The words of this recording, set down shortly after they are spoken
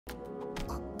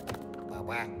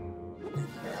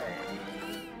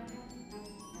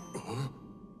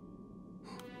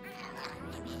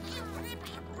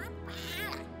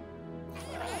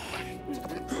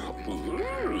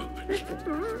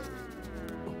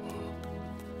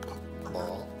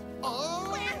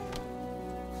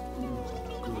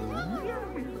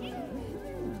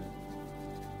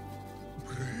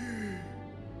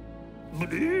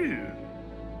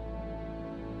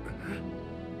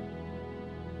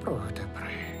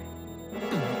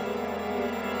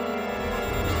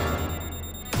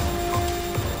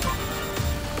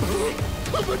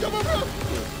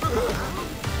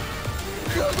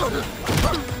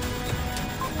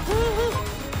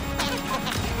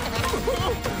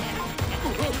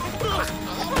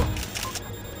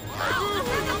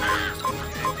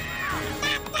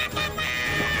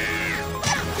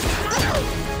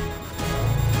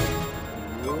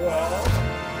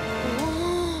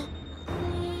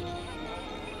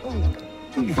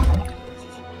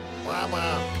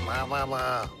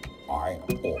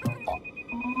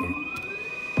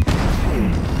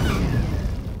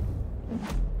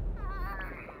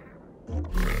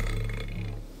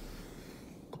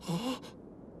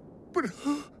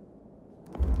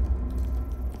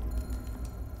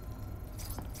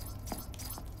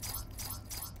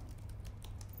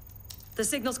The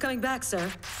signal's coming back,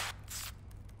 sir.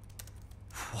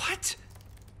 What?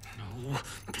 No,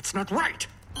 that's not right.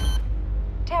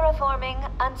 Terraforming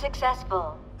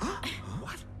unsuccessful. Huh?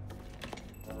 What?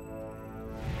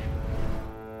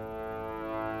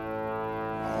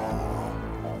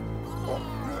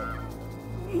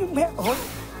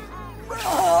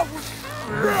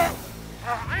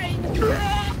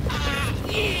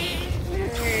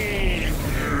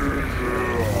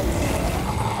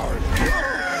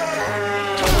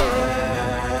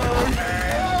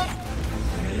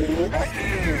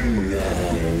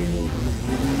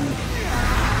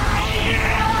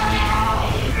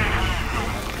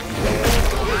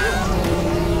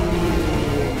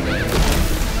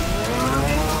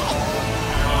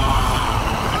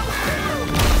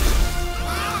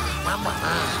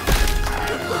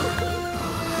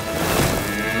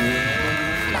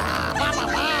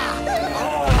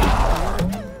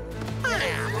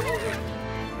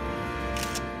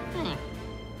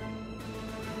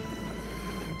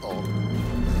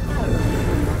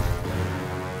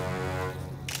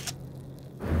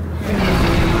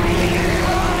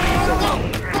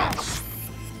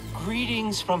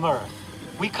 Greetings from Earth.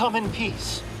 We come in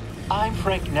peace. I'm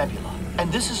Frank Nebula,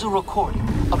 and this is a recording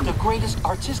of the greatest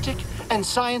artistic and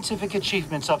scientific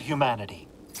achievements of humanity.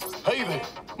 Hey there,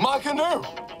 my canoe!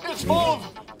 It's full of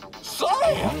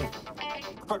sand!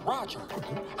 But Roger,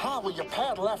 how will you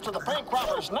paddle after the bank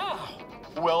robbers now?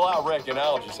 Well, I reckon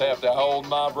I'll just have to hold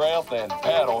my breath and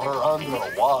paddle her under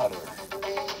the water.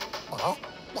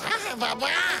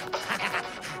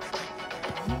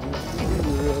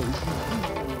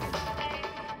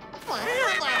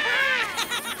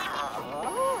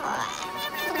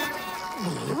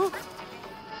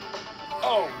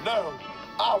 Oh no!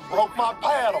 I broke my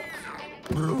paddle!